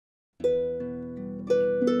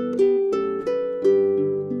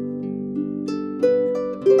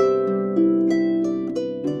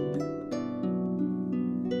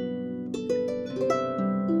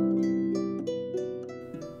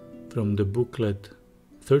booklet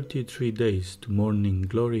 33 Days to Morning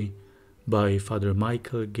Glory by Father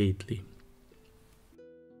Michael Gaitley.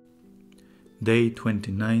 Day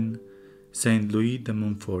 29, Saint Louis de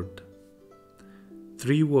Montfort.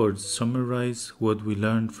 3 words summarize what we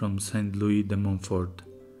learned from Saint Louis de Montfort: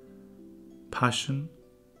 passion,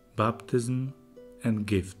 baptism, and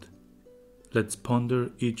gift. Let's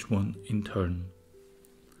ponder each one in turn.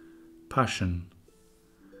 Passion.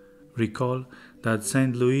 Recall that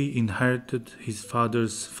Saint Louis inherited his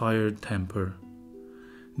father's fire temper.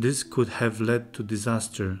 This could have led to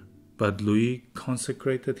disaster, but Louis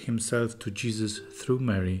consecrated himself to Jesus through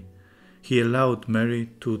Mary. He allowed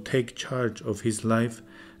Mary to take charge of his life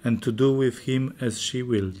and to do with him as she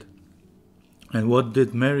willed. And what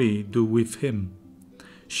did Mary do with him?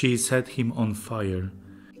 She set him on fire.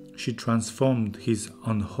 She transformed his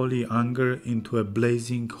unholy anger into a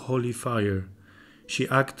blazing holy fire. She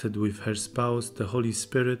acted with her spouse, the Holy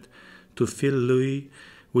Spirit, to fill Louis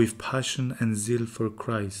with passion and zeal for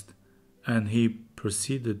Christ, and he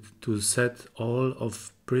proceeded to set all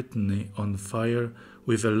of Brittany on fire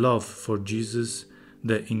with a love for Jesus,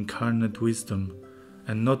 the incarnate wisdom.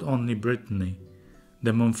 And not only Brittany.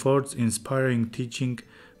 De Montfort's inspiring teaching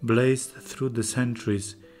blazed through the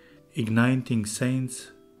centuries, igniting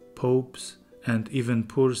saints, popes, and even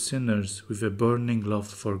poor sinners with a burning love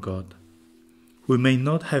for God. We may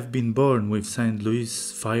not have been born with Saint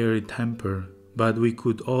Louis' fiery temper, but we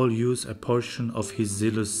could all use a portion of his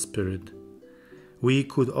zealous spirit. We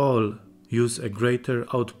could all use a greater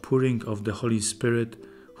outpouring of the Holy Spirit,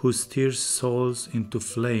 who steers souls into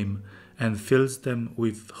flame and fills them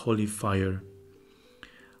with holy fire.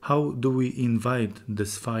 How do we invite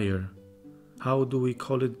this fire? How do we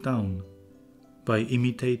call it down? By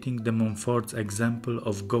imitating de Montfort's example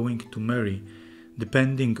of going to Mary,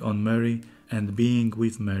 depending on Mary, and being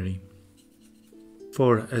with Mary.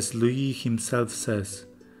 For, as Louis himself says,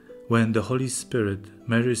 when the Holy Spirit,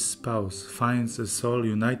 Mary's spouse, finds a soul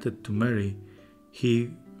united to Mary, he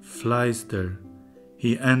flies there.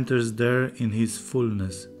 He enters there in his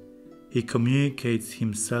fullness. He communicates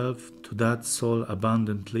himself to that soul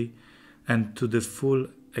abundantly and to the full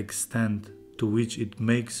extent to which it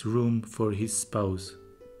makes room for his spouse.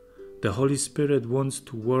 The Holy Spirit wants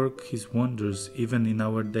to work his wonders even in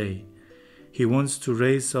our day. He wants to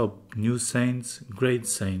raise up new saints, great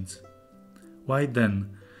saints. Why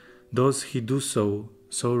then does he do so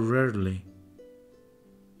rarely?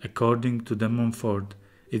 According to de Montfort,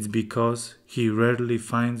 it's because he rarely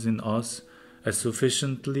finds in us a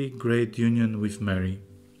sufficiently great union with Mary.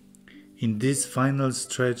 In this final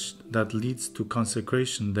stretch that leads to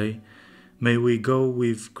Consecration Day, may we go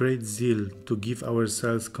with great zeal to give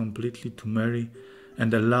ourselves completely to Mary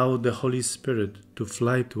and allow the Holy Spirit to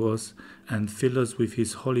fly to us and fill us with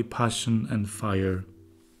his holy passion and fire.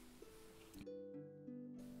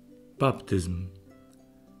 Baptism.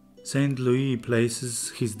 Saint Louis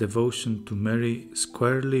places his devotion to Mary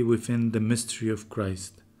squarely within the mystery of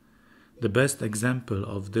Christ. The best example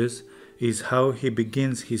of this is how he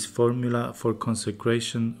begins his formula for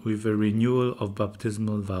consecration with a renewal of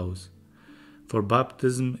baptismal vows. For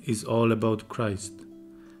baptism is all about Christ.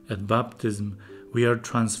 At baptism, we are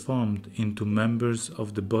transformed into members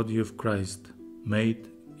of the body of Christ, made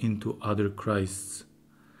into other Christs.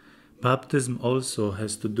 Baptism also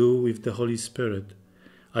has to do with the Holy Spirit.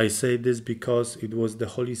 I say this because it was the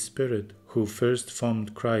Holy Spirit who first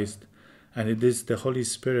formed Christ, and it is the Holy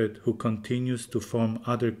Spirit who continues to form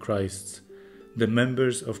other Christs, the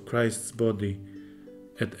members of Christ's body,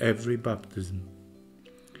 at every baptism.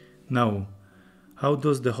 Now, how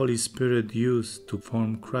does the Holy Spirit use to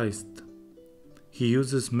form Christ? He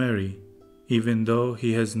uses Mary, even though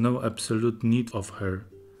he has no absolute need of her.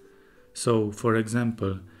 So, for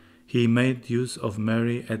example, he made use of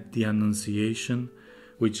Mary at the Annunciation,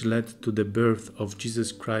 which led to the birth of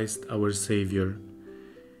Jesus Christ our Savior.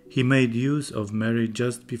 He made use of Mary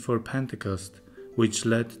just before Pentecost, which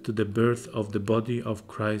led to the birth of the body of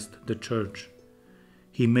Christ, the Church.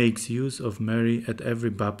 He makes use of Mary at every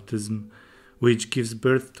baptism, which gives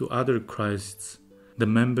birth to other Christs, the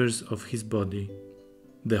members of his body.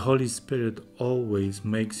 The Holy Spirit always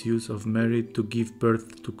makes use of Mary to give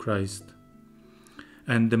birth to Christ.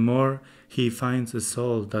 And the more he finds a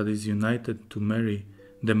soul that is united to Mary,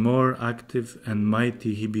 the more active and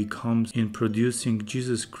mighty he becomes in producing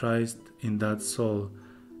Jesus Christ in that soul,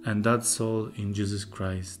 and that soul in Jesus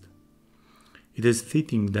Christ. It is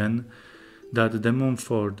fitting then that de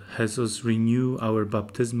Montfort has us renew our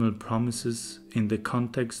baptismal promises in the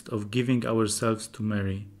context of giving ourselves to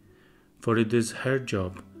Mary, for it is her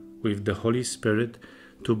job, with the Holy Spirit,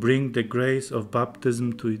 to bring the grace of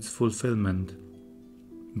baptism to its fulfillment.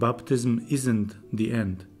 Baptism isn't the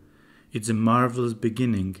end. It's a marvelous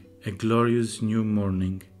beginning, a glorious new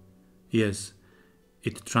morning. Yes,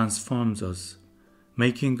 it transforms us,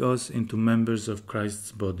 making us into members of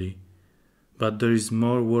Christ's body. But there is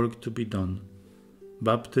more work to be done.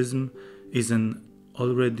 Baptism is an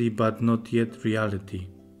already but not yet reality.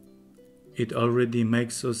 It already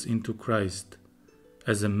makes us into Christ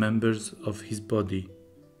as members of His body,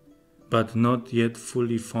 but not yet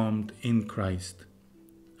fully formed in Christ.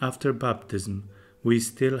 After baptism, we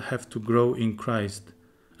still have to grow in Christ,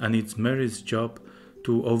 and it's Mary's job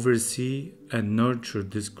to oversee and nurture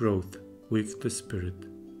this growth with the Spirit.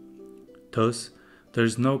 Thus, there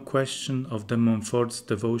is no question of de Montfort's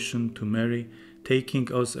devotion to Mary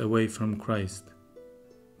taking us away from Christ.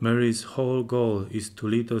 Mary's whole goal is to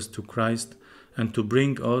lead us to Christ and to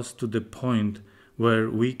bring us to the point where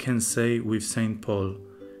we can say with St. Paul,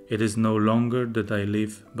 "It is no longer that I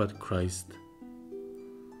live, but Christ."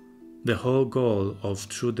 The whole goal of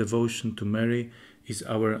true devotion to Mary is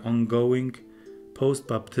our ongoing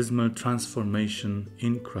post-baptismal transformation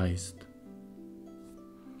in Christ.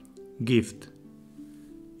 Gift.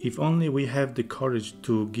 If only we have the courage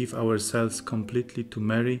to give ourselves completely to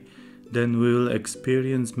Mary, then we will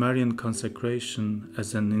experience Marian Consecration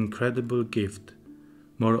as an incredible gift.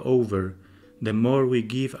 Moreover, the more we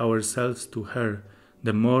give ourselves to her,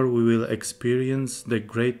 the more we will experience the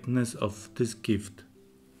greatness of this gift.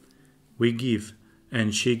 We give,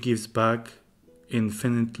 and she gives back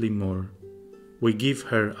infinitely more. We give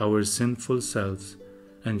her our sinful selves,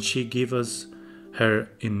 and she gives us her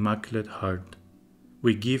immaculate heart.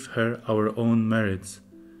 We give her our own merits,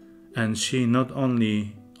 and she not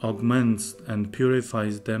only augments and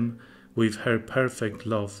purifies them with her perfect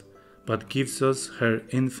love, but gives us her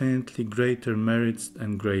infinitely greater merits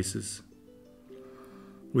and graces.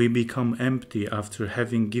 We become empty after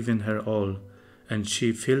having given her all, and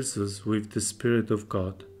she fills us with the Spirit of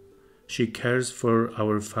God. She cares for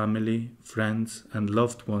our family, friends, and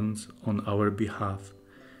loved ones on our behalf,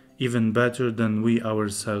 even better than we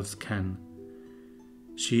ourselves can.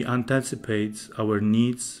 She anticipates our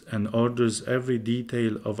needs and orders every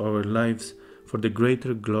detail of our lives for the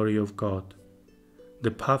greater glory of God.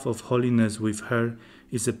 The path of holiness with her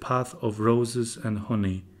is a path of roses and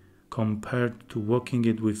honey, compared to walking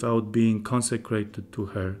it without being consecrated to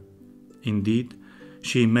her. Indeed,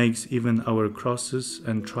 she makes even our crosses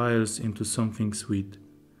and trials into something sweet.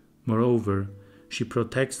 Moreover, she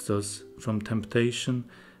protects us from temptation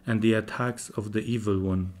and the attacks of the evil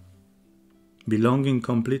one. Belonging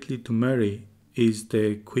completely to Mary is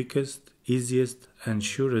the quickest, easiest, and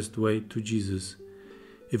surest way to Jesus.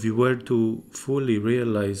 If we were to fully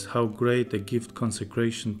realize how great a gift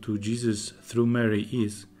consecration to Jesus through Mary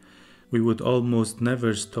is, we would almost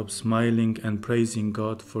never stop smiling and praising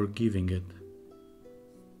God for giving it.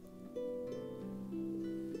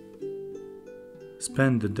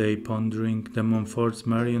 Spend the day pondering de Montfort's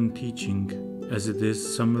Marian teaching as it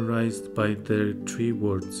is summarized by their three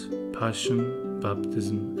words: passion,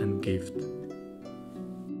 baptism, and gift.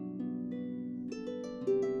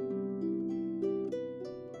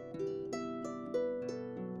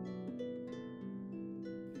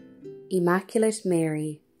 Immaculate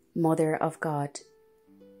Mary, Mother of God,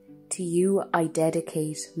 to you I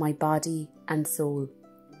dedicate my body and soul,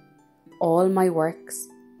 all my works,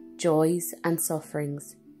 joys and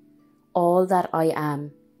sufferings, all that I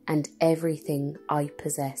am and everything I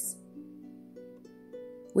possess.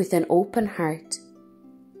 With an open heart,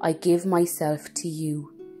 I give myself to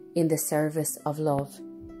you in the service of love.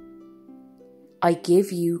 I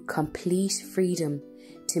give you complete freedom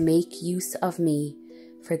to make use of me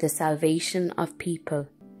for the salvation of people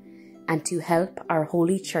and to help our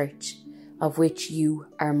Holy Church, of which you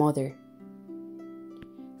are Mother.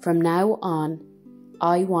 From now on,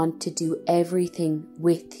 I want to do everything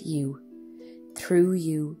with you, through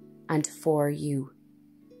you, and for you.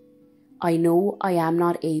 I know I am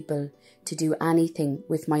not able to do anything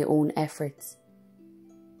with my own efforts,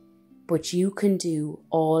 but you can do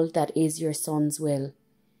all that is your Son's will,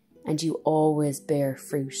 and you always bear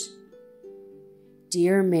fruit.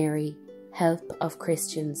 Dear Mary, help of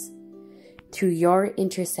Christians, through your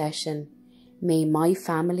intercession, may my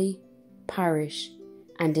family, parish,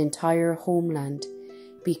 and entire homeland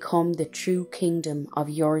become the true kingdom of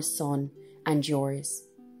your Son and yours.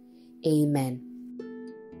 Amen.